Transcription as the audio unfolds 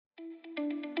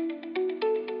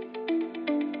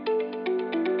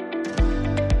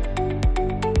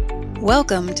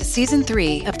Welcome to Season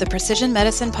 3 of the Precision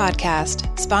Medicine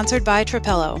Podcast, sponsored by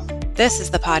Trapelo. This is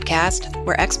the podcast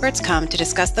where experts come to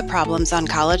discuss the problems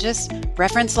oncologists,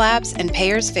 reference labs, and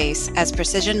payers face as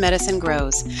precision medicine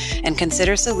grows and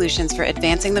consider solutions for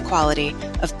advancing the quality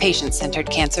of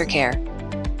patient-centered cancer care.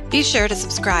 Be sure to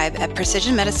subscribe at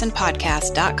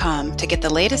precisionmedicinepodcast.com to get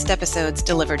the latest episodes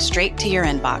delivered straight to your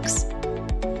inbox.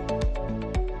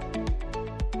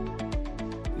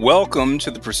 Welcome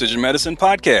to the Precision Medicine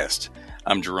Podcast.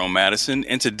 I'm Jerome Madison,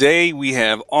 and today we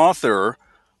have author,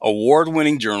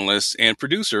 award-winning journalist, and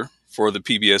producer for the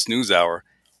PBS NewsHour,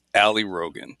 Ali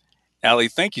Rogan. Ali,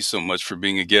 thank you so much for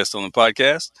being a guest on the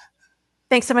podcast.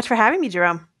 Thanks so much for having me,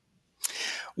 Jerome.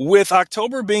 With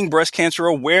October being Breast Cancer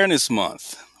Awareness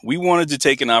Month, we wanted to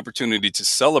take an opportunity to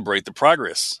celebrate the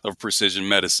progress of precision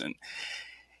medicine.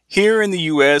 Here in the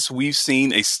U.S., we've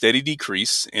seen a steady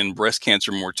decrease in breast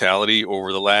cancer mortality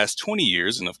over the last 20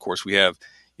 years. And of course, we have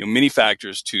many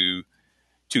factors to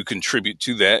contribute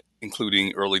to that,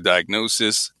 including early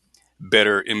diagnosis,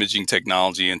 better imaging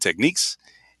technology and techniques,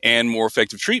 and more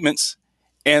effective treatments.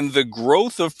 And the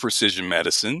growth of precision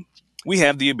medicine, we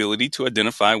have the ability to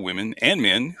identify women and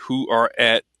men who are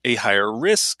at a higher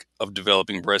risk of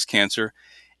developing breast cancer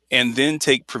and then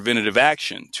take preventative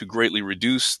action to greatly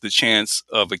reduce the chance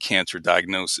of a cancer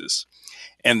diagnosis.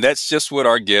 And that's just what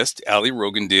our guest, Ali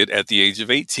Rogan, did at the age of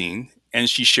 18. And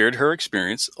she shared her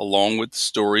experience along with the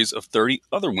stories of 30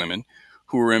 other women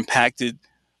who were impacted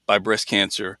by breast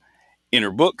cancer in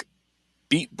her book,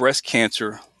 Beat Breast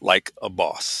Cancer Like a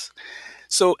Boss.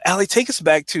 So, Ali, take us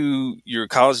back to your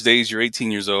college days. You're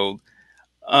 18 years old.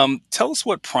 Tell us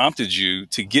what prompted you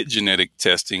to get genetic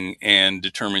testing and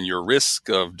determine your risk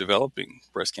of developing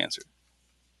breast cancer.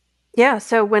 Yeah,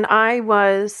 so when I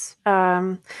was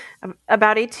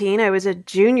about 18, I was a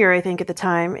junior, I think, at the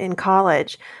time in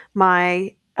college.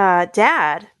 My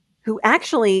dad, who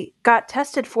actually got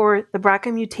tested for the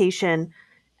BRCA mutation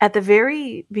at the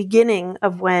very beginning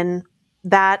of when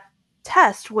that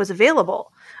test was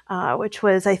available, which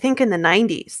was, I think, in the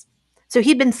 90s. So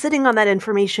he'd been sitting on that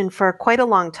information for quite a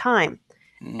long time.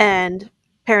 And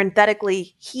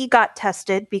parenthetically, he got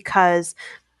tested because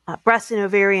breast and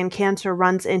ovarian cancer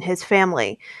runs in his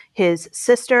family. His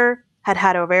sister had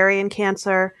had ovarian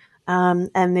cancer,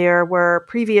 and there were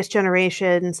previous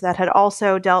generations that had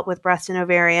also dealt with breast and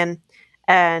ovarian.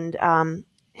 And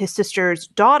his sister's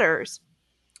daughters,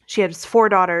 she had 4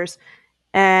 daughters,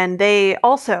 and they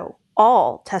also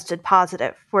all tested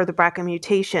positive for the BRCA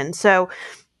mutation. So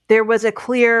there was a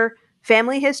clear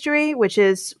family history, which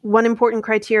is one important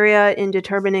criteria in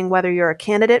determining whether you're a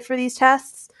candidate for these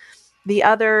tests. The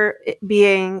other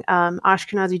being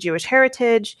Ashkenazi Jewish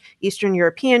heritage, Eastern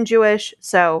European Jewish.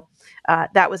 So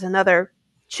that was another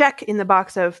check in the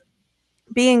box of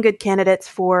being good candidates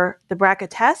for the BRCA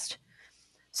test.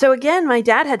 So again, my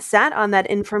dad had sat on that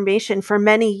information for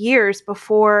many years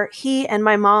before he and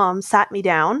my mom sat me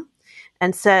down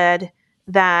and said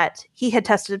that he had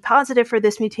tested positive for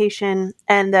this mutation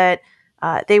and that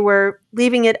they were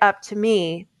leaving it up to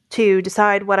me to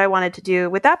decide what I wanted to do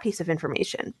with that piece of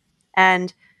information.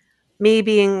 And me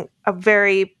being a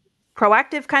very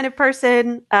proactive kind of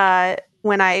person,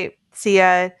 when I see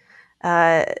a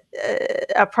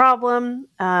problem,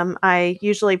 I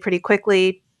usually pretty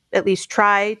quickly at least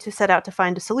try to set out to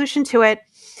find a solution to it.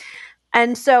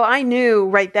 And so I knew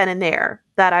right then and there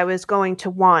that I was going to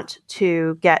want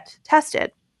to get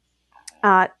tested.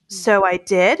 So I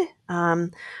did.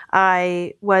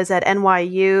 I was at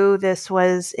NYU. This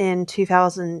was in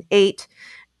 2008.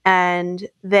 And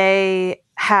they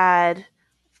had,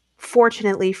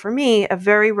 fortunately for me, a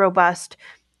very robust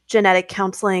genetic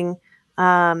counseling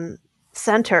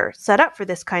center set up for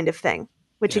this kind of thing,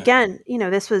 which again,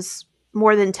 this was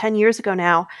more than 10 years ago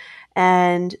now.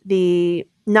 And the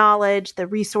knowledge, the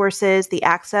resources, the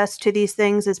access to these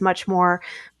things is much more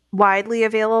widely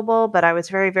available. But I was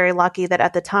very, very lucky that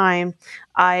at the time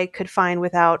I could find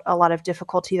without a lot of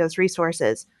difficulty those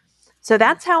resources. So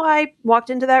that's how I walked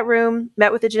into that room,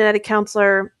 met with a genetic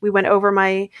counselor. We went over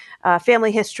my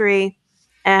family history,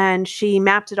 and she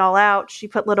mapped it all out. She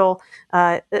put little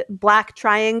black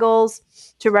triangles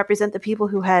to represent the people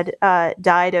who had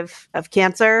died of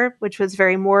cancer, which was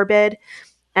very morbid.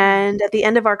 And at the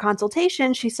end of our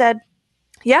consultation, she said,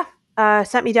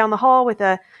 sent me down the hall with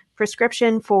a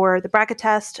prescription for the BRCA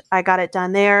test. I got it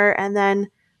done there. And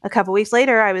then a couple weeks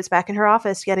later, I was back in her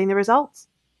office getting the results.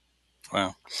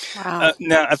 Wow.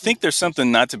 Now, I think there's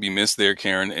something not to be missed there,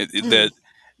 Karen, that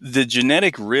the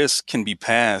genetic risk can be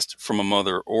passed from a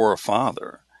mother or a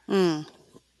father.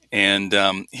 And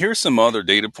here's some other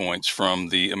data points from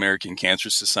the American Cancer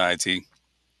Society.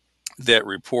 that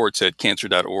reports at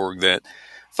cancer.org that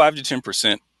 5 to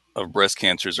 10% of breast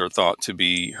cancers are thought to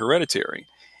be hereditary.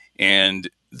 And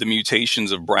the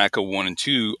mutations of BRCA1 and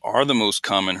 2 are the most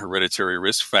common hereditary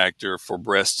risk factor for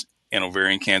breast and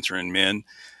ovarian cancer in men.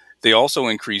 They also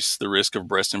increase the risk of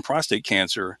breast and prostate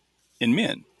cancer in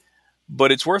men.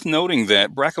 But it's worth noting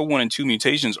that BRCA1 and 2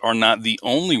 mutations are not the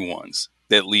only ones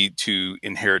that lead to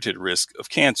inherited risk of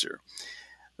cancer.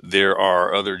 There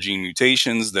are other gene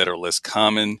mutations that are less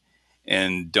common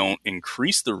and don't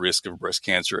increase the risk of breast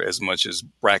cancer as much as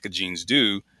BRCA genes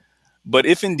do. But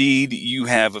if indeed you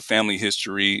have a family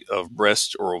history of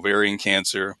breast or ovarian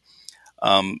cancer,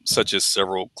 such as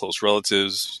several close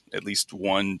relatives, at least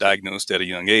one diagnosed at a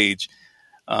young age,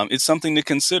 it's something to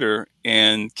consider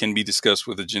and can be discussed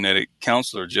with a genetic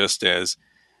counselor, just as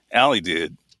Allie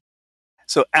did.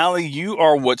 So, Allie, you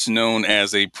are what's known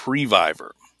as a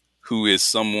previvor, who is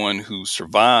someone who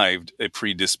survived a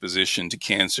predisposition to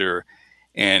cancer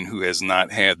and who has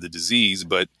not had the disease.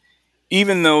 But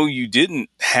even though you didn't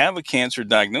have a cancer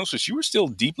diagnosis, you were still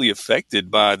deeply affected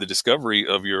by the discovery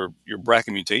of your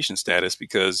BRCA mutation status,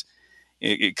 because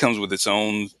it comes with its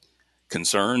own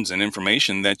concerns and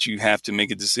information that you have to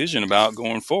make a decision about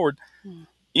going forward.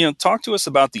 Talk to us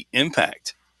about the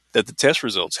impact that the test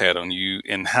results had on you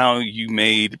and how you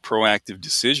made proactive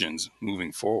decisions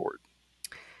moving forward.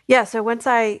 Yeah, so once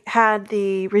I had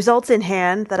the results in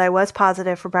hand that I was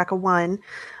positive for BRCA1,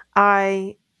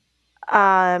 I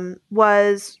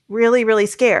was really, really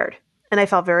scared. And I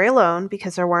felt very alone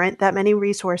because there weren't that many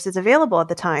resources available at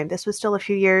the time. This was still a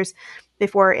few years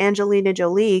before Angelina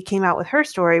Jolie came out with her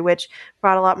story, which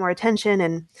brought a lot more attention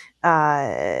and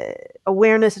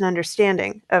awareness and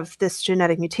understanding of this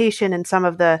genetic mutation and some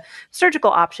of the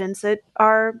surgical options that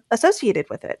are associated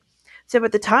with it. So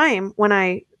at the time when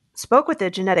I spoke with a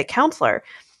genetic counselor,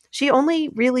 she only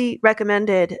really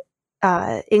recommended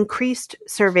increased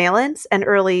surveillance and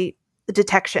early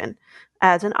detection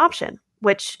as an option,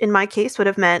 which in my case would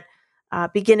have meant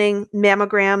beginning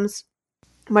mammograms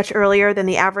much earlier than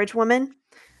the average woman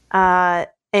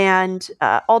and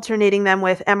alternating them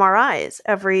with MRIs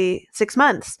every 6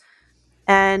 months.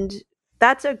 And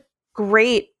that's a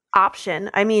great option.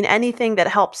 I mean, anything that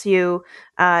helps you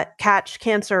catch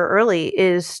cancer early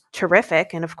is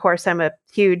terrific. And of course, I'm a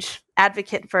huge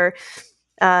advocate for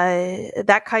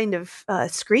that kind of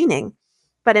screening.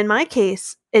 But in my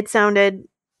case, it sounded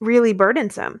really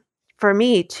burdensome for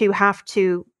me to have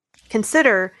to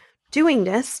consider doing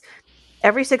this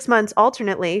every 6 months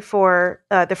alternately for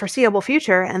the foreseeable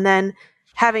future, and then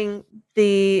having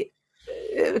the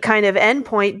kind of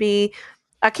endpoint be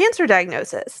a cancer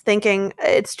diagnosis, thinking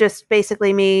it's just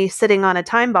basically me sitting on a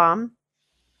time bomb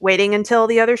waiting until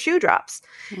the other shoe drops.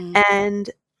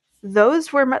 And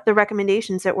those were the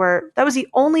recommendations that was the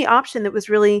only option that was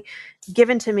really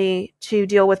given to me to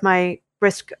deal with my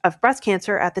risk of breast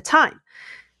cancer at the time.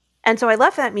 And so I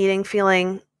left that meeting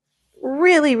feeling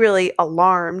really, really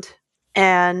alarmed.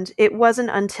 And it wasn't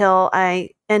until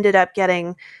I ended up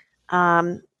getting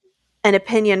an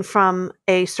opinion from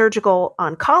a surgical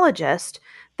oncologist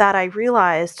that I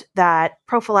realized that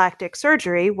prophylactic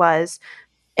surgery was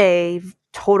a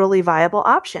totally viable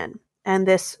option. And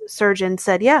this surgeon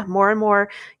said, yeah, more and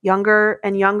more younger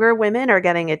and younger women are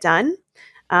getting it done.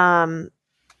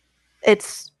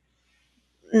 It's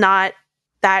not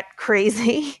that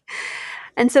crazy.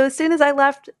 And so as soon as I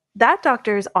left that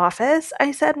doctor's office,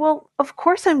 I said, well, of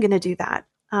course I'm going to do that.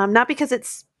 Not because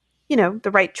it's,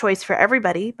 the right choice for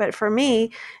everybody, but for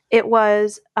me, it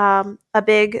was a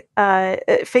big,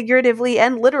 figuratively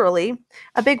and literally,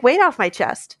 a big weight off my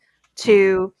chest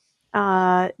to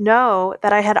know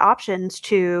that I had options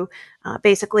to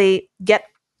basically get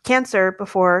cancer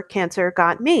before cancer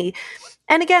got me.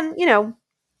 And again,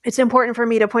 it's important for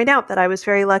me to point out that I was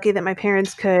very lucky that my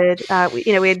parents could, we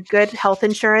had good health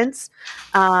insurance.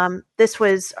 This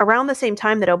was around the same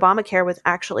time that Obamacare was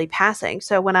actually passing.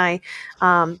 So when I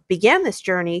began this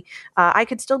journey, I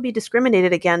could still be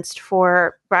discriminated against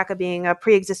for BRCA being a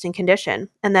pre-existing condition.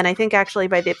 And then I think actually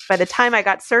by the time I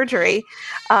got surgery,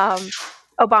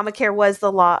 Obamacare was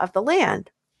the law of the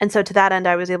land. And so to that end,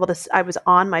 I was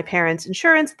on my parents'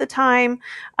 insurance at the time.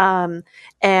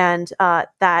 And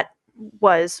that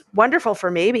was wonderful for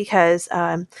me because,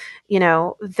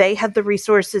 they had the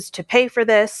resources to pay for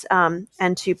this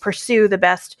and to pursue the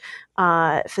best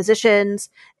physicians.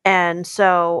 And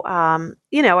so,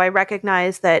 I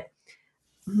recognize that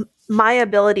my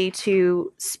ability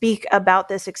to speak about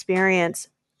this experience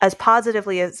as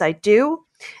positively as I do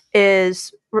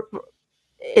is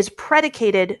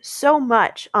predicated so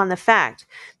much on the fact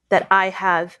that I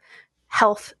have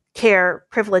health care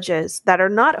privileges that are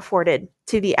not afforded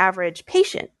to the average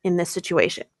patient in this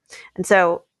situation. And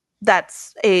so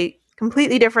that's a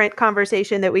completely different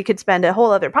conversation that we could spend a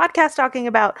whole other podcast talking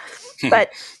about.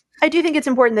 But I do think it's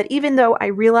important that even though I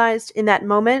realized in that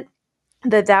moment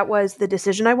that was the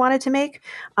decision I wanted to make,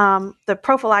 the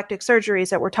prophylactic surgeries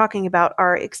that we're talking about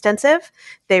are extensive.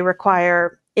 They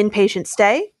require inpatient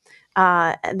stay.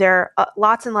 They're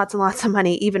lots and lots and lots of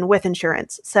money, even with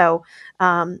insurance. So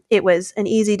it was an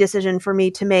easy decision for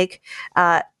me to make,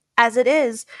 as it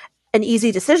is an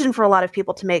easy decision for a lot of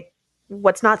people to make.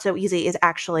 What's not so easy is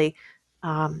actually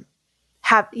having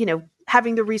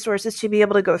the resources to be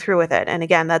able to go through with it. And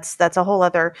again, that's a whole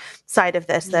other side of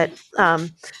this that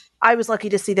I was lucky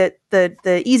to see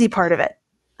the easy part of it.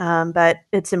 But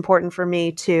it's important for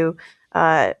me to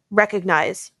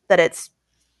recognize that it's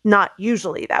not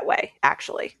usually that way,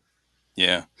 actually.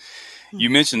 Yeah. You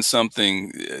mentioned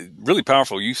something really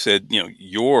powerful. You said,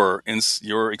 your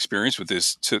experience with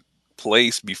this took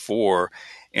place before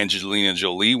Angelina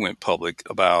Jolie went public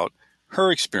about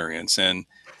her experience. And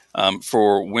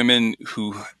for women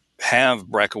who have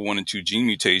BRCA1 and 2 gene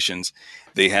mutations,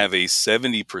 they have a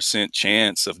 70%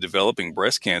 chance of developing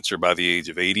breast cancer by the age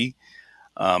of 80.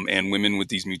 And women with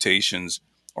these mutations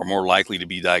are more likely to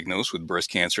be diagnosed with breast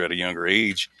cancer at a younger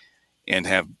age and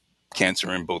have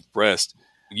cancer in both breasts.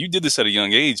 You did this at a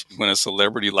young age. When a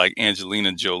celebrity like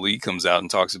Angelina Jolie comes out and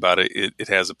talks about it, it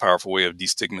has a powerful way of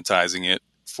destigmatizing it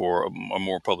for a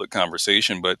more public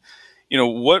conversation. But,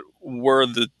 what were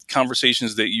the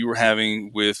conversations that you were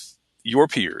having with your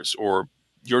peers or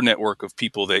your network of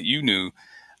people that you knew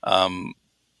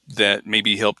that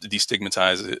maybe helped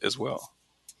destigmatize it as well?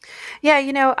 Yeah,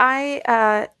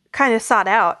 I kind of sought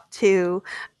out to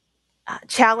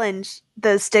challenge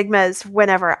the stigmas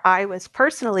whenever I was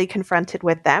personally confronted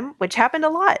with them, which happened a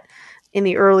lot in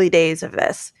the early days of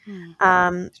this. Sure.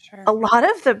 A lot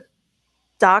of the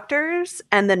doctors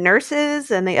and the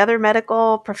nurses and the other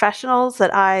medical professionals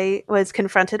that I was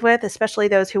confronted with, especially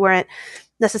those who weren't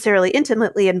necessarily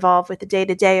intimately involved with the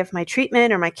day-to-day of my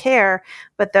treatment or my care,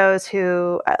 but those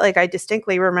who, I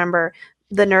distinctly remember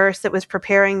the nurse that was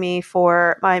preparing me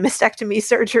for my mastectomy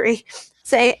surgery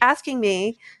asking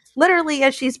me, literally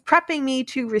as she's prepping me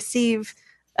to receive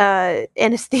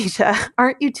anesthesia,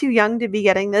 aren't you too young to be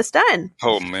getting this done?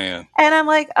 Oh, man. And I'm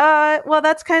like, well,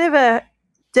 that's kind of a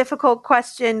difficult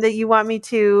question that you want me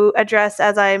to address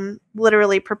as I'm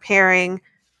literally preparing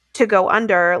to go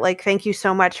under. Like, thank you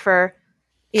so much for,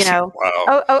 Wow.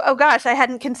 oh gosh, I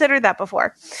hadn't considered that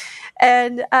before.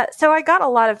 And so I got a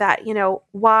lot of that,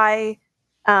 why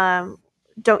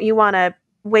don't you want to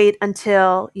wait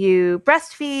until you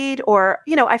breastfeed? Or,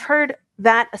 I've heard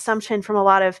that assumption from a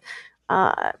lot of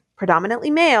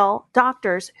predominantly male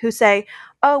doctors who say,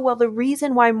 oh, well, the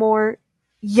reason why more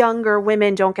younger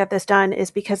women don't get this done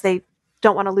is because they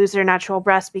don't want to lose their natural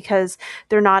breast because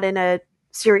they're not in a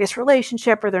serious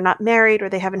relationship or they're not married or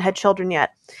they haven't had children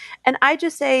yet. And I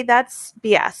just say that's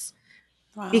BS.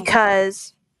 Wow.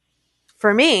 Because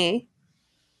for me,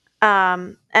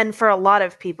 and for a lot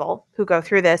of people who go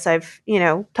through this, I've,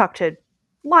 talked to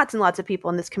lots and lots of people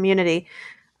in this community.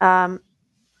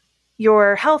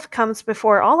 Your health comes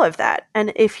before all of that.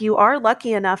 And if you are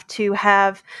lucky enough to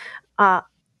have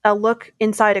a look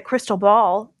inside a crystal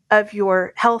ball of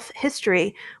your health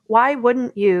history, why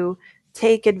wouldn't you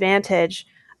take advantage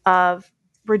of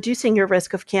reducing your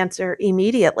risk of cancer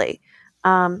immediately?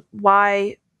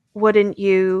 Why wouldn't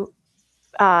you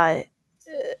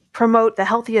promote the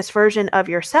healthiest version of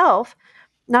yourself,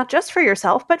 not just for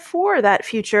yourself, but for that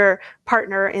future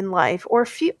partner in life or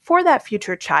for that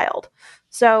future child?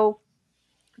 So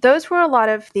those were a lot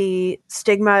of the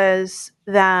stigmas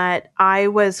that I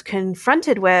was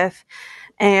confronted with.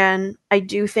 And I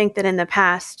do think that in the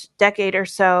past decade or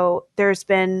so, there's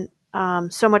been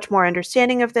so much more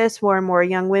understanding of this. More and more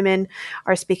young women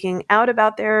are speaking out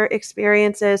about their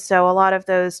experiences. So a lot of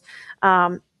those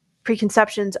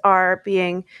preconceptions are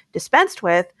being dispensed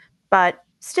with. But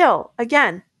still,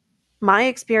 again, my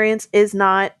experience is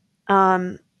not,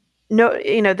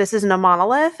 this isn't a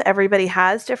monolith. Everybody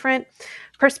has different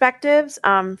perspectives.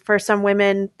 For some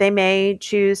women, they may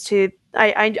choose to,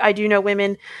 I do know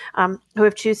women who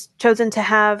have chosen to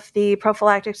have the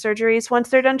prophylactic surgeries once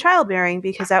they're done childbearing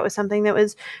because that was something that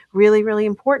was really, really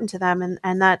important to them.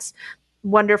 And that's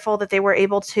wonderful that they were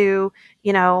able to,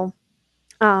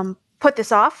 put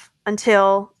this off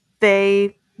until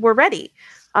they were ready.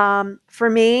 For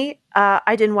me,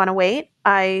 I didn't want to wait.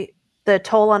 The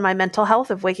toll on my mental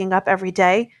health of waking up every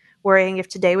day, worrying if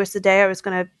today was the day I was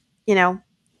going to,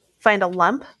 find a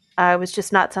lump, was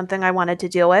just not something I wanted to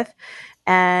deal with.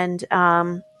 And,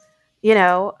 I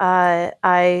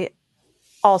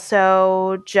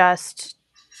also just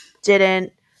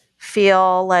didn't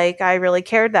feel like I really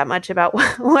cared that much about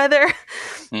whether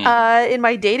in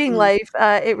my dating life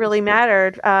it really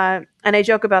mattered. And I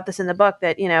joke about this in the book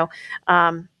that,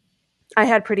 I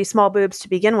had pretty small boobs to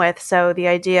begin with. So the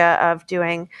idea of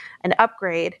doing an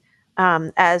upgrade,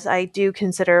 as I do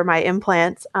consider my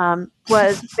implants,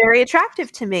 was very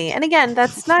attractive to me. And again,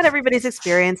 that's not everybody's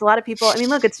experience. A lot of people, I mean,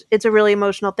 look, it's a really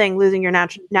emotional thing, losing your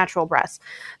natural breasts.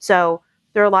 So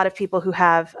there are a lot of people who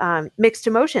have mixed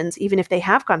emotions, even if they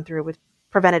have gone through with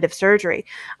preventative surgery.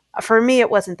 For me, it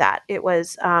wasn't that. It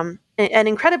was an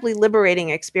incredibly liberating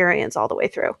experience all the way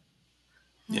through.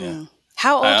 Yeah.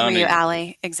 How old were you,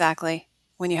 Allie, exactly,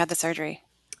 when you had the surgery?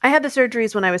 I had the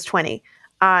surgeries when I was 20.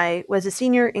 I was a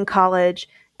senior in college,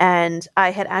 and I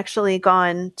had actually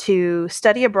gone to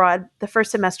study abroad the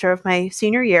first semester of my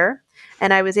senior year.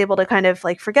 And I was able to kind of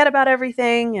like forget about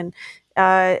everything and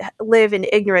live in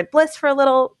ignorant bliss for a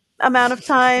little amount of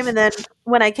time. And then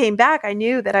when I came back, I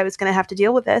knew that I was going to have to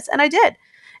deal with this, and I did.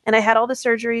 And I had all the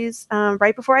surgeries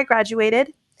right before I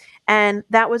graduated. And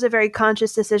that was a very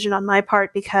conscious decision on my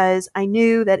part, because I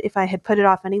knew that if I had put it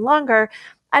off any longer,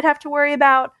 I'd have to worry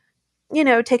about,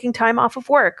 taking time off of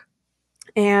work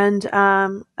and,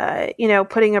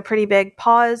 putting a pretty big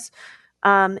pause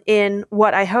in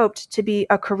what I hoped to be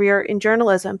a career in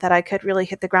journalism that I could really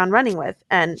hit the ground running with.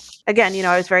 And again,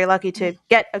 I was very lucky to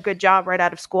get a good job right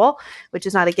out of school, which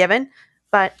is not a given.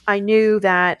 But I knew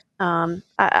that I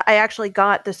actually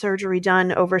got the surgery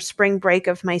done over spring break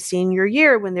of my senior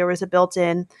year when there was a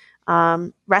built-in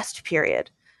rest period.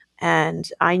 And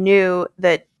I knew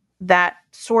that that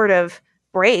sort of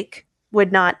break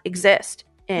would not exist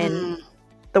in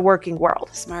the working world.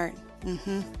 Smart.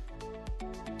 Mm-hmm.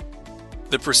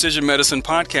 The Precision Medicine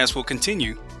Podcast will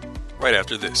continue right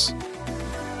after this.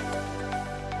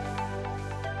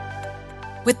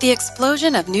 With the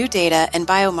explosion of new data and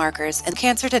biomarkers in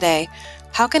cancer today,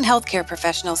 how can healthcare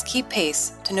professionals keep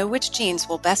pace to know which genes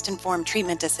will best inform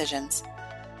treatment decisions?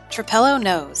 Trapelo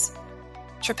knows.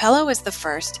 Trapelo is the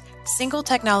first single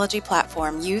technology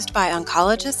platform used by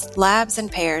oncologists, labs,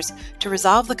 and payers to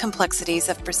resolve the complexities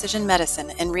of precision medicine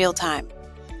in real time.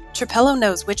 Trapelo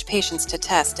knows which patients to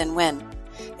test and when.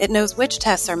 It knows which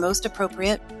tests are most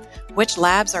appropriate, which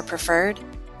labs are preferred,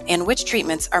 and which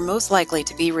treatments are most likely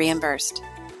to be reimbursed.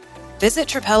 Visit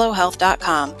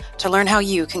TrapeloHealth.com to learn how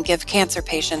you can give cancer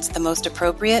patients the most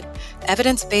appropriate,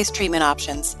 evidence-based treatment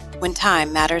options when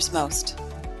time matters most.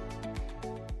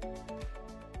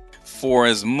 For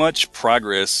as much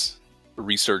progress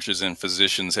researchers and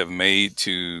physicians have made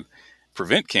to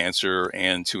prevent cancer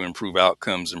and to improve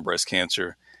outcomes in breast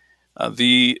cancer,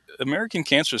 the American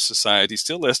Cancer Society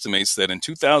still estimates that in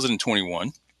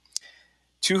 2021,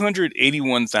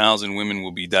 281,000 women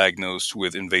will be diagnosed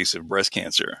with invasive breast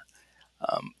cancer.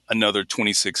 Another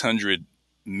 2,600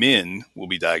 men will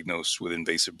be diagnosed with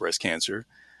invasive breast cancer.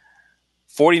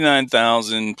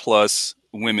 49,000 plus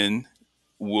women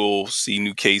will see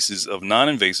new cases of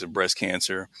non-invasive breast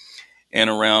cancer, and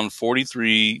around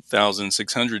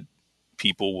 43,600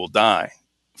 people will die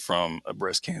from a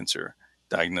breast cancer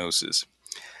diagnosis.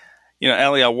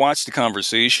 Allie, I watched the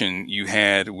conversation you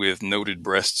had with noted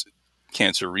breast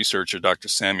cancer researcher Dr.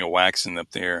 Samuel Waxon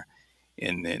up there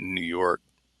in New York.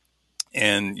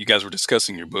 And you guys were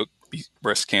discussing your book,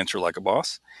 Breast Cancer Like a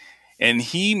Boss. And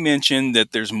he mentioned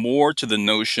that there's more to the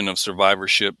notion of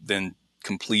survivorship than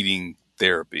completing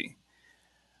therapy.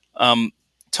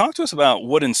 Talk to us about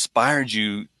what inspired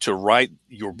you to write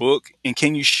your book, and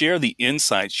can you share the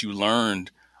insights you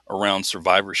learned around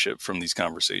survivorship from these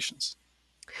conversations?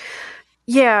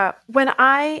 Yeah, when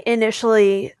I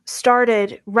initially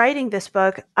started writing this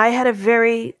book, I had a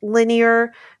very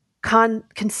linear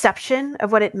conception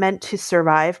of what it meant to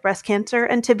survive breast cancer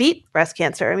and to beat breast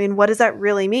cancer. I mean, what does that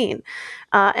really mean?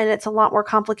 And it's a lot more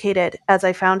complicated, as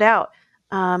I found out.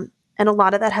 And a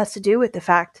lot of that has to do with the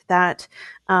fact that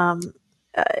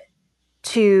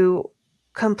to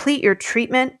complete your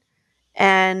treatment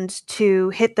and to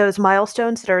hit those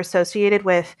milestones that are associated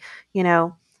with,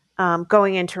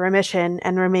 going into remission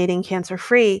and remaining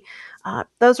cancer-free,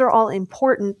 those are all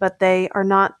important, but they are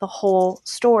not the whole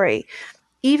story.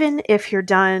 Even if you're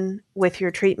done with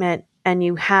your treatment and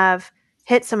you have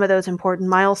hit some of those important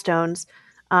milestones,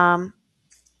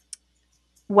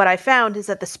 what I found is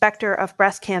that the specter of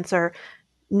breast cancer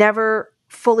never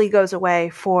fully goes away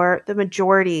for the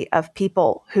majority of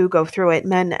people who go through it,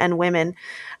 men and women,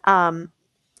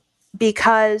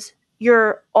 because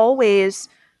you're always,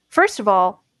 first of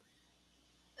all,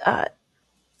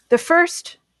 the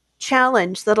first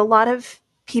challenge that a lot of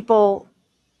people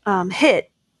hit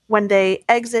when they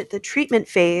exit the treatment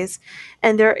phase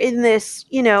and they're in this,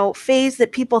 phase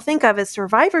that people think of as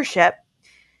survivorship,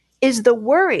 is the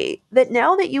worry that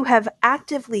now that you have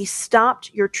actively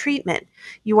stopped your treatment,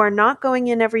 you are not going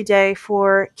in every day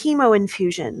for chemo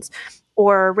infusions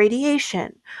or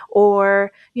radiation,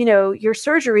 or, your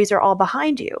surgeries are all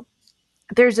behind you.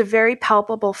 There's a very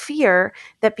palpable fear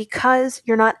that because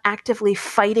you're not actively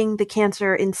fighting the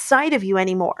cancer inside of you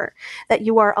anymore, that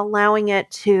you are allowing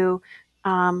it to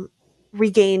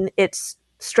regain its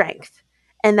strength,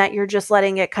 and that you're just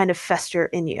letting it kind of fester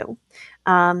in you.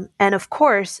 And of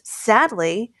course,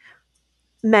 sadly,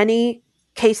 many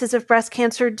cases of breast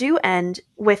cancer do end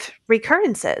with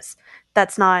recurrences.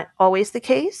 That's not always the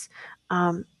case.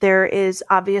 There is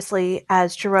obviously,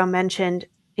 as Jerome mentioned,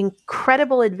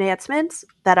 incredible advancements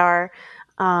that are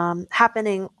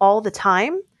happening all the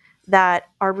time that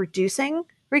are reducing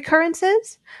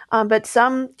recurrences. But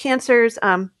some cancers,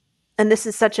 and this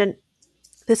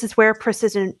is where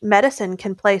precision medicine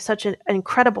can play such an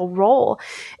incredible role,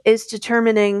 is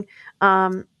determining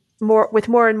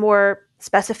more and more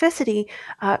specificity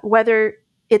whether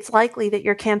it's likely that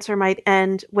your cancer might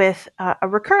end with a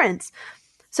recurrence.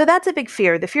 So that's a big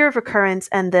fear, the fear of recurrence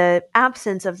and the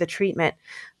absence of the treatment.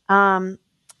 And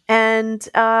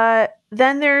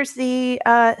then there's the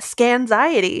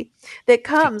scanxiety that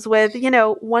comes with,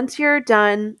 once you're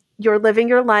done, you're living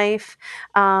your life.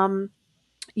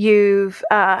 You've,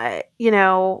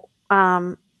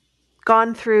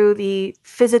 gone through the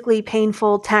physically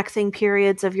painful, taxing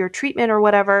periods of your treatment or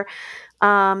whatever,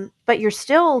 but you're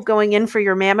still going in for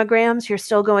your mammograms, you're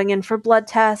still going in for blood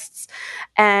tests,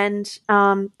 and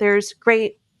there's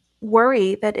great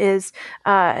worry that is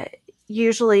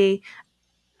usually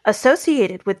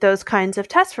associated with those kinds of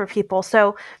tests for people.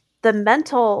 So the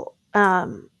mental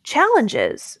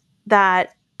challenges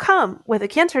that come with a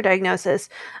cancer diagnosis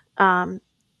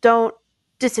don't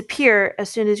disappear as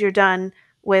soon as you're done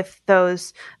with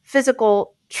those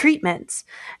physical treatments.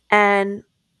 And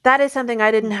that is something I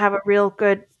didn't have a real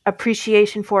good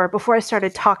appreciation for before I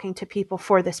started talking to people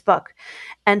for this book.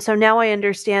 And so now I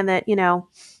understand that,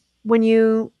 when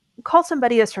you call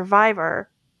somebody a survivor,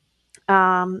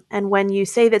 and when you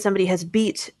say that somebody has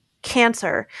beat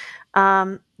cancer,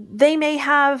 they may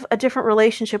have a different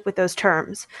relationship with those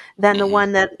terms than the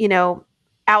one that,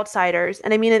 outsiders.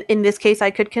 And I mean, in this case, I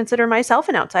could consider myself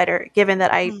an outsider, given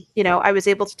that I was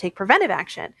able to take preventive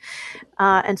action.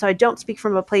 And so I don't speak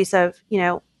from a place of,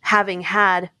 having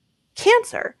had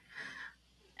cancer.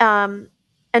 And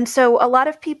so a lot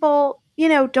of people,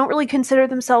 don't really consider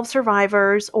themselves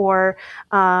survivors or,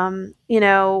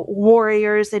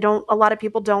 warriors. A lot of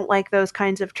people don't like those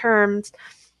kinds of terms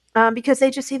because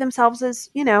they just see themselves as,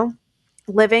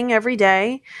 living every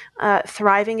day,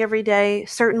 thriving every day.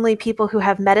 Certainly people who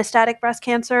have metastatic breast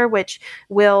cancer, which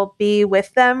will be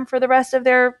with them for the rest of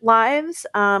their lives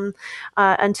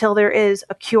until there is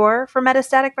a cure for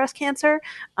metastatic breast cancer.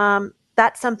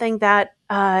 That's something that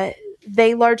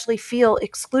they largely feel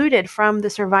excluded from the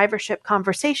survivorship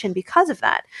conversation because of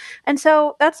that. And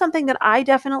so that's something that I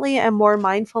definitely am more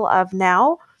mindful of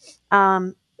now.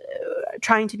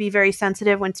 Trying to be very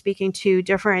sensitive when speaking to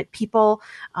different people,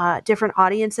 different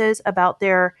audiences about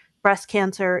their breast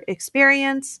cancer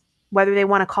experience, whether they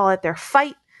want to call it their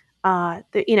fight,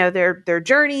 their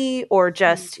journey, or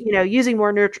just, using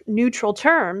more neutral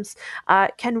terms,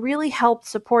 can really help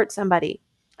support somebody,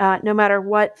 no matter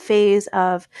what phase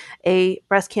of a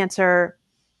breast cancer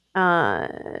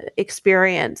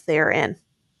experience they're in.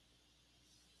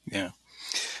 Yeah.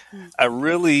 I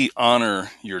really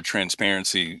honor your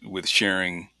transparency with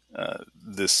sharing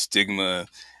the stigma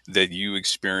that you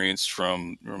experienced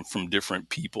from different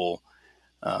people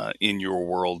in your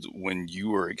world when you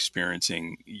were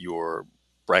experiencing your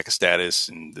BRCA status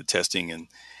and the testing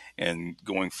and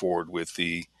going forward with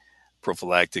the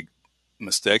prophylactic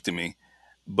mastectomy.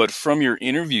 But from your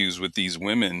interviews with these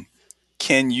women,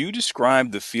 can you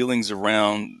describe the feelings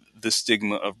around the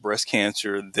stigma of breast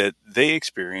cancer that they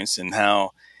experienced and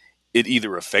how it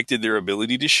either affected their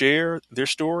ability to share their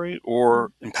story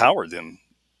or empowered them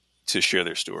to share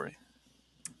their story?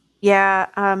 Yeah,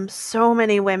 so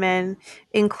many women,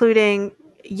 including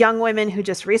young women who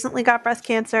just recently got breast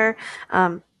cancer,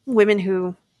 women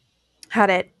who had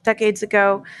it decades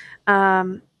ago.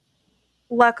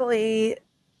 Luckily,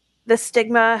 the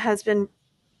stigma has been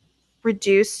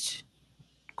reduced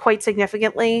quite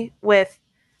significantly with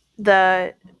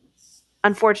the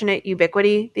unfortunate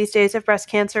ubiquity these days of breast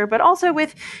cancer, but also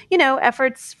with,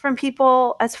 efforts from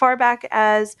people as far back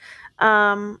as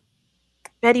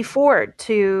Betty Ford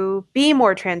to be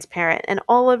more transparent, and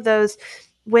all of those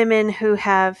women who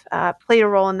have played a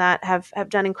role in that have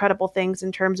done incredible things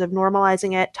in terms of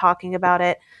normalizing it, talking about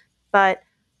it. But,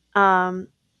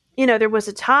 there was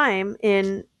a time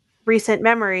in recent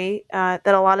memory that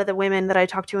a lot of the women that I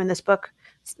talked to in this book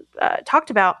talked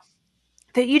about,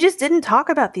 that you just didn't talk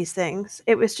about these things.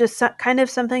 It was just kind of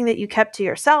something that you kept to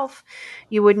yourself.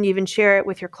 You wouldn't even share it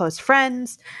with your close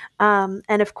friends.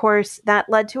 And of course, that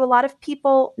led to a lot of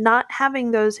people not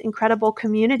having those incredible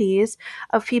communities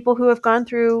of people who have gone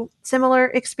through similar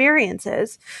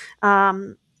experiences.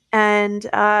 And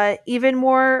even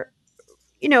more,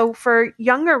 for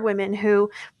younger women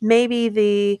who maybe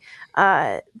the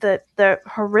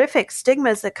horrific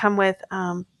stigmas that come with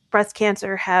breast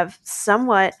cancer have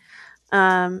somewhat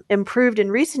improved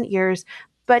in recent years,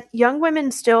 but young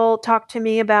women still talk to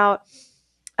me about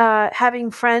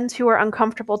having friends who are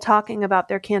uncomfortable talking about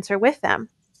their cancer with them.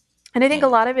 And I think a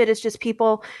lot of it is just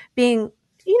people being,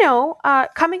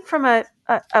 coming from a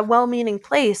well-meaning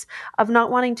place of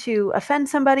not wanting to offend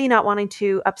somebody, not wanting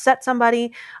to upset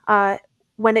somebody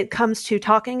when it comes to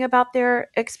talking about their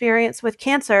experience with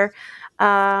cancer.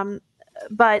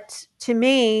 But to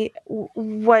me,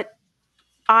 what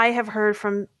I have heard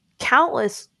from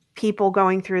countless people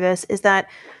going through this is that,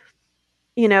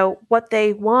 what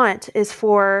they want is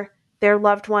for their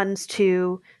loved ones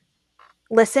to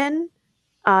listen,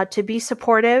 to be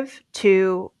supportive,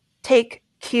 to take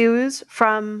cues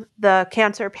from the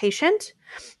cancer patient,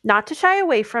 not to shy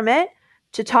away from it,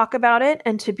 to talk about it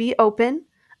and to be open.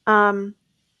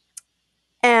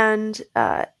 And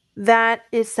that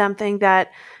is something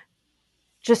that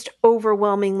just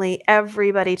overwhelmingly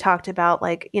everybody talked about.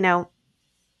 Like, you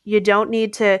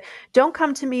don't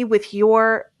come to me with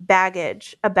your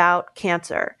baggage about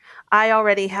cancer. I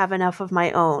already have enough of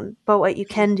my own. But what you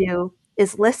can do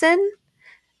is listen,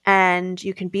 and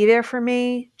you can be there for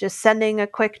me. Just sending a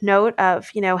quick note of,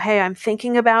 hey, I'm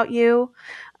thinking about you.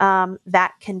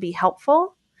 That can be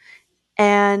helpful.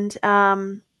 And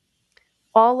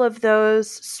all of those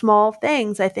small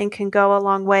things, I think, can go a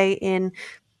long way in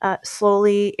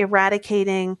slowly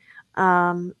eradicating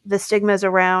the stigmas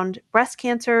around breast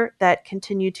cancer that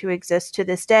continue to exist to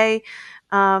this day,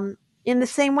 in the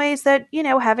same ways that,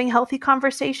 having healthy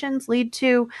conversations lead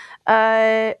to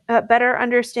a better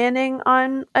understanding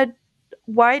on a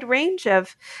wide range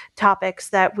of topics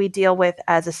that we deal with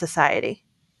as a society.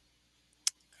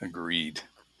 Agreed.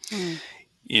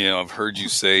 I've heard you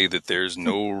say that there's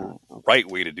no right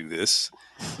way to do this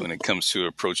when it comes to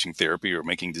approaching therapy or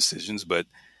making decisions, but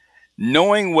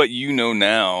knowing what you know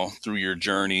now through your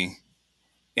journey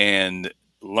and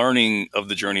learning of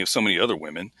the journey of so many other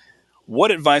women,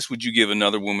 what advice would you give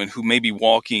another woman who may be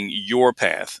walking your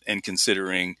path and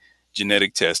considering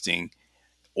genetic testing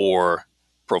or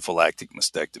prophylactic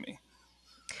mastectomy?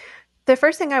 The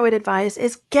first thing I would advise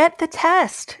is get the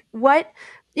test.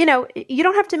 You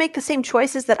don't have to make the same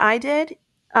choices that I did.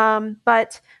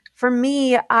 But for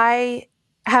me, I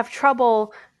have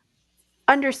trouble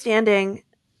understanding.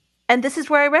 And this is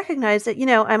where I recognize that,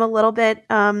 I'm a little bit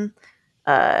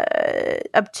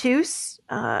obtuse.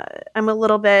 I'm a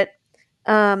little bit,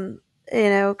 kind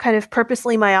of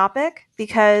purposely myopic,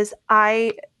 because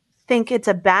I think it's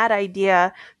a bad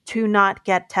idea to not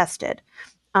get tested.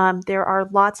 There are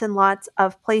lots and lots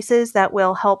of places that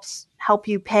will help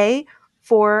you pay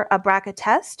for a BRCA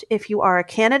test if you are a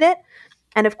candidate.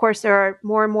 And of course, there are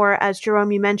more and more, as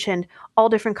Jerome, you mentioned, all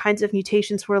different kinds of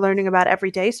mutations we're learning about every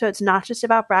day. So it's not just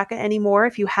about BRCA anymore.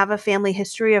 If you have a family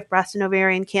history of breast and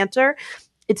ovarian cancer,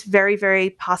 it's very, very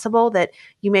possible that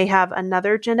you may have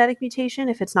another genetic mutation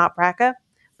if it's not BRCA.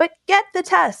 But get the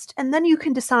test, and then you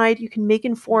can decide, you can make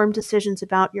informed decisions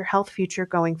about your health future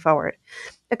going forward.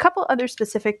 A couple other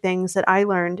specific things that I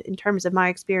learned in terms of my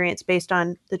experience based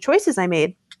on the choices I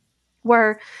made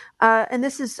were, and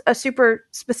this is a super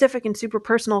specific and super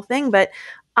personal thing, but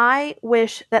I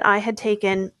wish that I had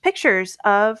taken pictures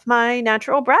of my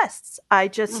natural breasts. I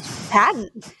just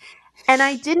hadn't. And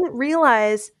I didn't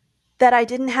realize that I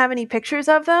didn't have any pictures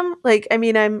of them.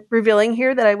 I'm revealing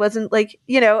here that I wasn't I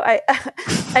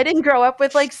didn't grow up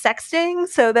with sexting.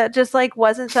 So that just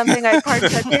wasn't something I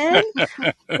partook in.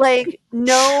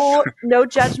 No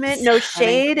judgment, no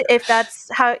shade. If that's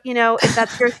how, if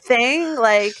that's your thing,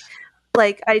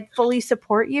 I fully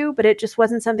support you, but it just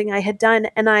wasn't something I had done.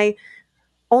 And I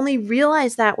only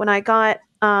realized that when I got,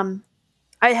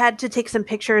 I had to take some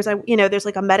pictures. There's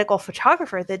a medical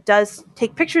photographer that does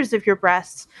take pictures of your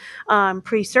breasts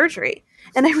pre-surgery.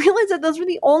 And I realized that those were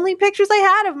the only pictures I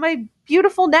had of my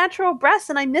beautiful natural breasts,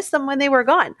 and I missed them when they were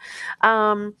gone.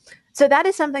 So that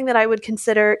is something that I would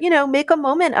consider, make a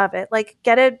moment of it.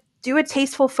 Get do a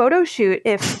tasteful photo shoot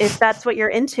if that's what you're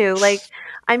into. Like,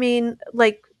 I mean,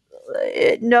 like,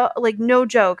 no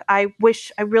joke. I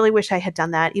really wish I had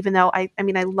done that, even though I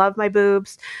mean, I love my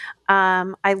boobs.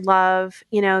 I love,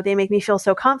 they make me feel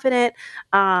so confident.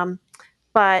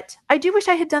 But I do wish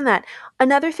I had done that.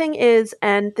 Another thing is,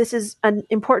 and this is an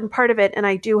important part of it, and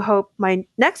I do hope my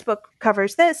next book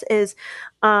covers this, is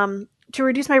to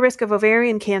reduce my risk of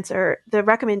ovarian cancer, the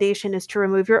recommendation is to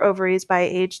remove your ovaries by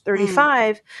age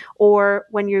 35 or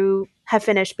when you have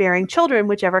finished bearing children,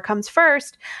 whichever comes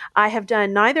first. I have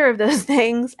done neither of those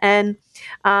things. And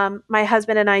my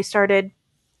husband and I started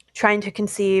trying to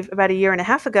conceive about a year and a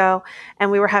half ago, and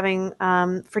we were having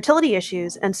fertility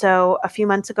issues. And so a few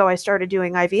months ago, I started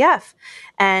doing IVF.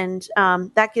 And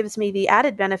that gives me the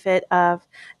added benefit of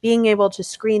being able to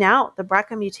screen out the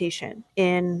BRCA mutation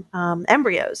in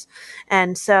embryos.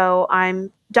 And so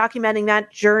I'm documenting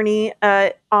that journey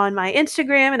on my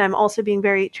Instagram, and I'm also being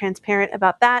very transparent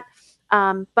about that.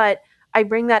 But I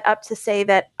bring that up to say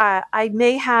that I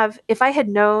may have, if I had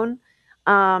known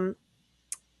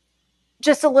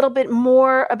just a little bit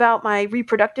more about my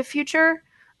reproductive future,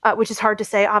 which is hard to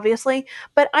say, obviously,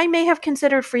 but I may have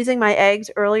considered freezing my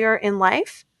eggs earlier in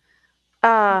life.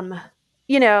 Just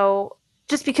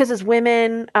because as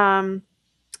women,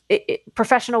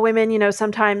 professional women,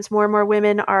 sometimes more and more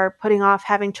women are putting off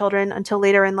having children until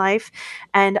later in life.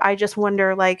 And I just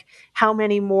wonder, like, how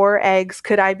many more eggs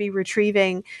could I be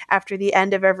retrieving after the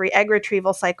end of every egg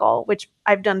retrieval cycle, which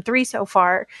I've done 3 so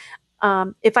far.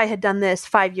 If I had done this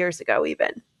 5 years ago,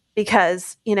 even,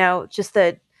 because, just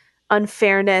the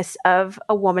unfairness of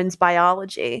a woman's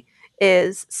biology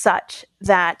is such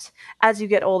that as you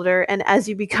get older and as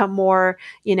you become more,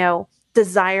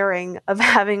 desiring of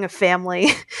having a family,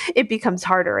 it becomes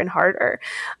harder and harder.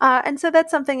 And so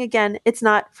that's something, again, it's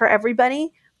not for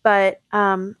everybody, but,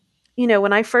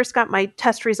 when I first got my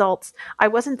test results, I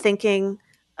wasn't thinking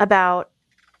about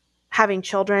having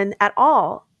children at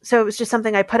all. So it was just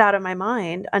something I put out of my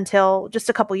mind until just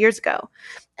a couple years ago.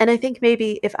 And I think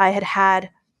maybe if I had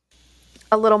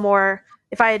a little more,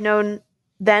 if I had known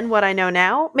then what I know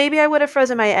now, maybe I would have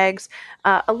frozen my eggs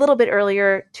a little bit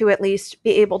earlier to at least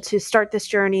be able to start this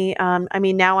journey.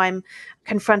 Now I'm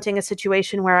confronting a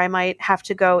situation where I might have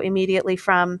to go immediately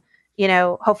from,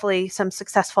 hopefully some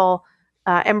successful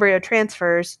embryo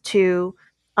transfers to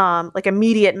like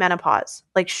immediate menopause,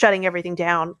 like shutting everything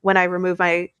down when I remove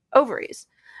my ovaries.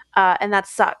 And that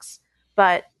sucks.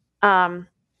 But so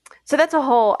that's a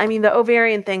whole, the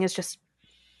ovarian thing is just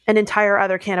an entire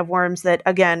other can of worms that,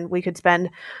 again, we could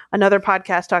spend another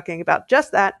podcast talking about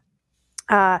just that.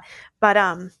 But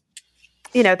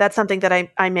that's something that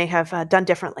I may have done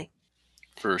differently.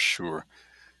 For sure.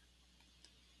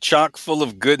 Chock full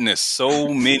of goodness.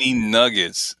 So many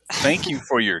nuggets. Thank you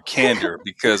for your candor,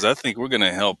 because I think we're going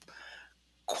to help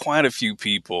quite a few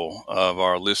people of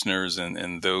our listeners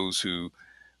and those who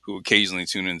occasionally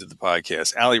tune into the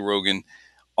podcast. Ali Rogan,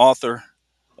 author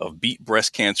of Beat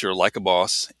Breast Cancer Like a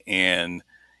Boss and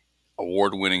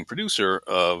award-winning producer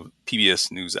of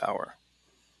PBS NewsHour.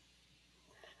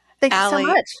 Thank you so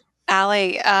much.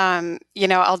 Ali,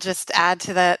 I'll just add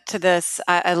to this.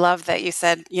 I love that you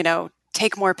said,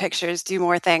 take more pictures, do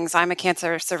more things. I'm a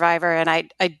cancer survivor, and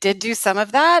I did do some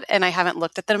of that, and I haven't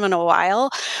looked at them in a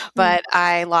while, but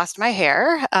I lost my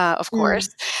hair, of course.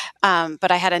 But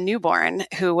I had a newborn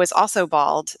who was also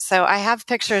bald. So I have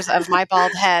pictures of my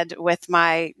bald head with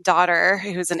my daughter,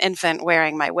 who's an infant,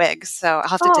 wearing my wig. So I'll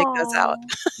have to take those out.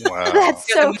 Wow.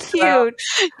 That's so cute.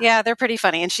 Yeah, they're pretty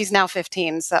funny. And she's now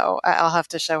 15, so I'll have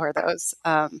to show her those.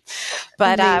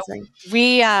 But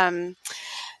we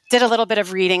did a little bit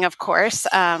of reading, of course.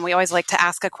 We always like to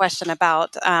ask a question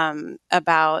about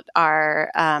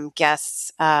our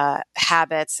guests'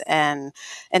 habits and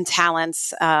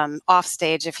talents off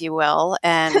stage, if you will.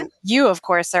 And you, of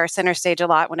course, are center stage a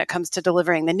lot when it comes to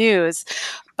delivering the news,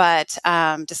 but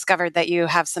discovered that you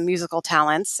have some musical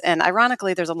talents. And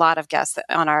ironically, there's a lot of guests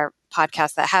on our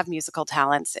podcast that have musical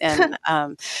talents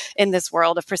in this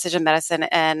world of precision medicine.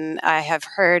 And I have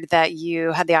heard that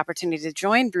you had the opportunity to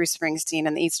join Bruce Springsteen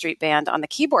and the E Street Band on the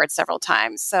keyboard several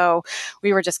times. So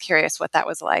we were just curious what that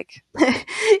was like.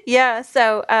 Yeah.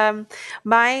 So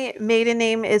my maiden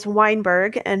name is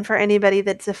Weinberg. And for anybody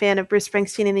that's a fan of Bruce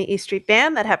Springsteen and the E Street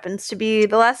Band, that happens to be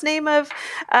the last name of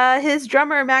his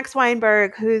drummer, Max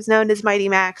Weinberg, who's known as Mighty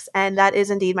Max. And that is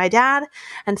indeed my dad.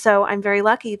 And so I'm very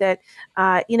lucky that,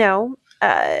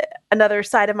 another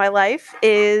side of my life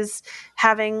is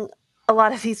having a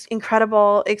lot of these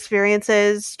incredible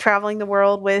experiences traveling the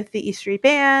world with the E Street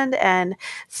Band and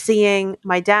seeing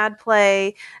my dad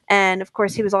play. And of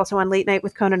course, he was also on Late Night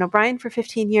with Conan O'Brien for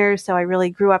 15 years. So I really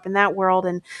grew up in that world.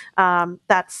 And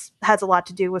that's has a lot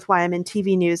to do with why I'm in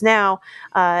TV news now.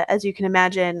 As you can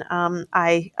imagine,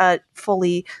 I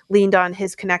fully leaned on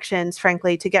his connections,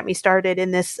 frankly, to get me started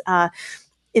in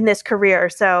this career.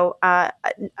 So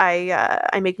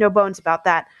I make no bones about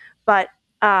that. But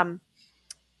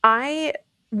I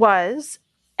was,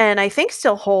 and I think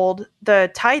still hold, the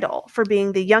title for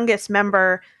being the youngest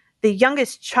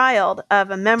child of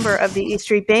a member of the E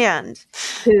Street Band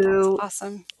who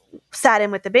awesome. sat in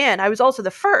with the band. I was also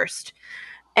the first.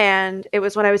 And it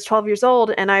was when I was 12 years old,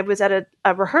 and I was at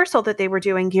a rehearsal that they were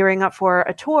doing, gearing up for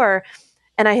a tour.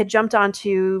 And I had jumped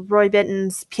onto Roy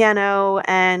Bittan's piano,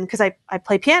 and because I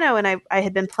play piano, and I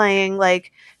had been playing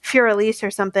like Fur-Elise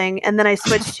or something. And then I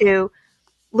switched to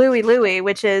Louie Louie,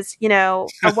 which is, a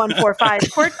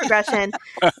 1-4-5 chord progression.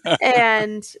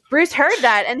 And Bruce heard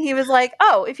that, and he was like,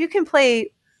 "Oh, if you can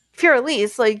play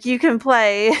Fur-Elise, like you can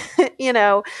play,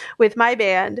 with my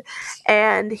band."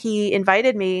 And he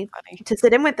invited me to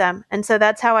sit in with them. And so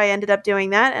that's how I ended up doing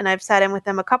that. And I've sat in with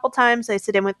them a couple times. I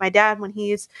sit in with my dad when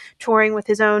he's touring with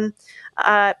his own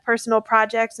personal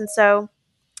projects. And so,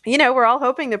 we're all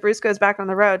hoping that Bruce goes back on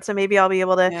the road. So maybe I'll be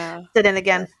able to sit in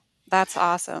again. That's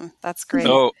awesome. That's great.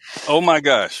 Oh my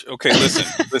gosh. Okay, listen.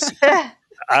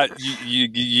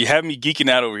 You have me geeking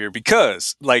out over here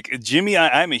because, like,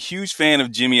 I'm a huge fan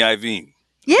of Jimmy Iovine.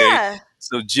 Okay? Yeah.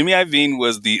 So Jimmy Iovine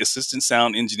was the assistant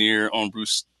sound engineer on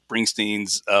Bruce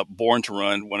Springsteen's Born to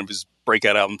Run, one of his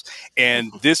breakout albums.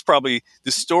 And this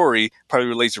story probably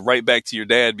relates right back to your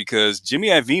dad, because Jimmy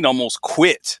Iovine almost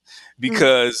quit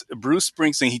because Bruce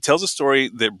Springsteen, he tells a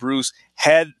story that Bruce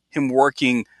had him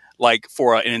working like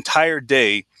for an entire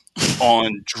day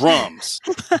on drums,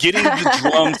 getting the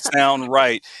drum sound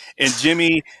right. And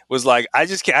Jimmy was like, I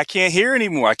can't hear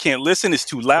anymore. I can't listen. It's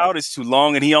too loud. It's too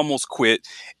long. And he almost quit.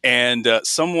 And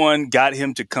someone got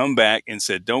him to come back and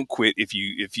said, don't quit. If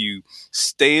you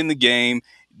stay in the game,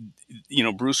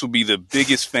 Bruce will be the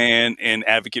biggest fan and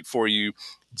advocate for you.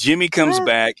 Jimmy comes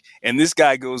back, and this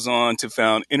guy goes on to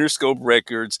found Interscope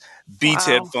Records, Beats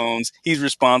Headphones. He's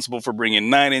responsible for bringing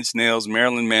 9 Inch Nails,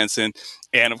 Marilyn Manson,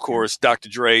 and of course, Dr.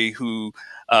 Dre, who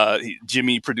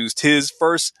Jimmy produced his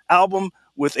first album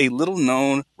with a little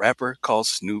known rapper called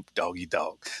Snoop Doggy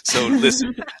Dogg. So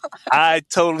listen, I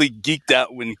totally geeked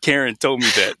out when Karen told me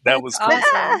that. That was cool.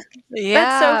 Awesome.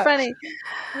 Yeah. That's so funny.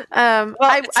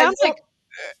 It sounds like...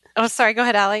 Oh, sorry. Go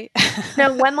ahead, Allie.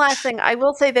 No, one last thing. I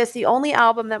will say this. The only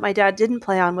album that my dad didn't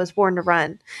play on was Born to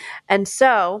Run. And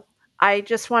so I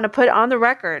just want to put on the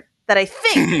record that I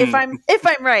think, if I'm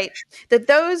right, that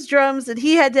those drums that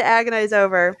he had to agonize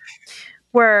over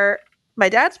were my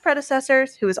dad's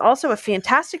predecessors, who was also a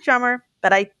fantastic drummer,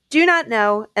 but I do not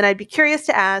know, and I'd be curious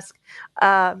to ask,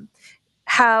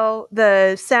 how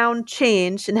the sound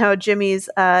changed and how Jimmy's,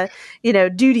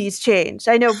 duties changed.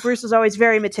 I know Bruce was always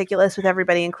very meticulous with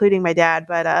everybody, including my dad,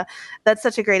 but that's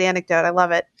such a great anecdote. I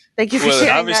love it. Thank you for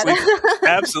sharing that.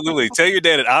 Absolutely. Tell your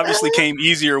dad it obviously came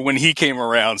easier when he came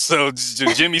around. So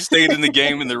Jimmy stayed in the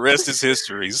game, and the rest is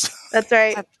history. That's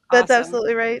right. That's awesome.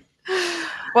 Absolutely right.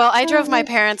 Well, I drove my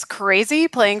parents crazy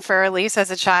playing Fur-Elise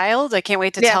as a child. I can't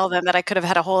wait to tell them that I could have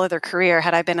had a whole other career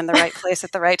had I been in the right place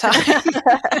at the right time.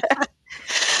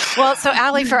 Well, so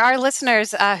Allie, for our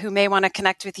listeners who may want to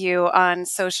connect with you on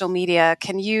social media,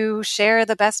 can you share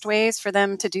the best ways for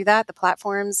them to do that, the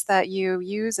platforms that you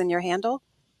use and your handle?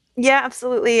 Yeah,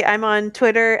 absolutely. I'm on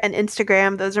Twitter and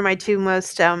Instagram. Those are my two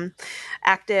most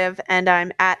active, and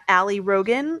I'm at Allie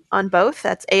Rogin on both.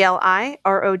 That's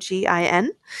ALIROGIN.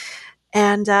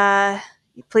 And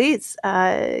please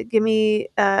drop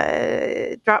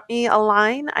me a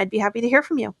line. I'd be happy to hear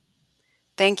from you.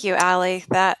 Thank you, Allie.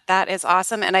 That is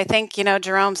awesome. And I think,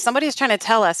 Jerome, somebody's trying to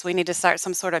tell us we need to start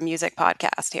some sort of music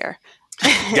podcast here.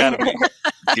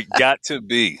 Got to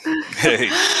be. Hey.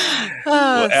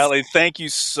 Well, Allie, thank you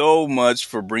so much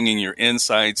for bringing your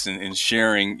insights and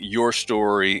sharing your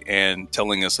story and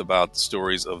telling us about the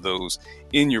stories of those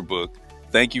in your book.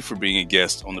 Thank you for being a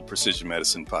guest on the Precision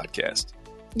Medicine Podcast.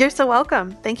 You're so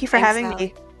welcome. Thank you for having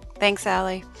me. Thanks,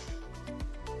 Allie.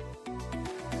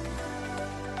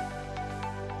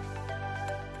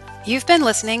 You've been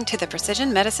listening to the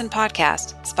Precision Medicine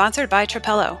Podcast, sponsored by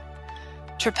Trapelo.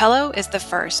 Trapelo is the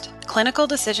first clinical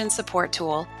decision support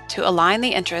tool to align the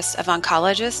interests of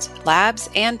oncologists, labs,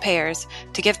 and payers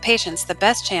to give patients the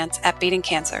best chance at beating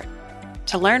cancer.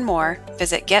 To learn more,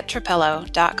 visit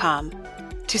gettrapelo.com.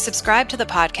 To subscribe to the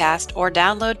podcast or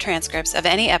download transcripts of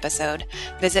any episode,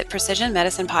 visit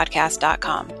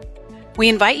precisionmedicinepodcast.com. We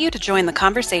invite you to join the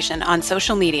conversation on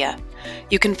social media.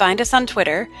 You can find us on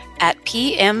Twitter at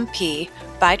PMP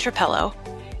by Trapello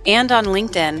and on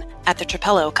LinkedIn at the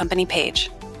Trapello Company page.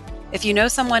 If you know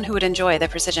someone who would enjoy the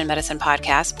Precision Medicine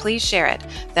podcast, please share it.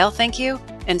 They'll thank you,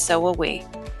 and so will we.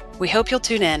 We hope you'll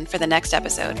tune in for the next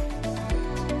episode.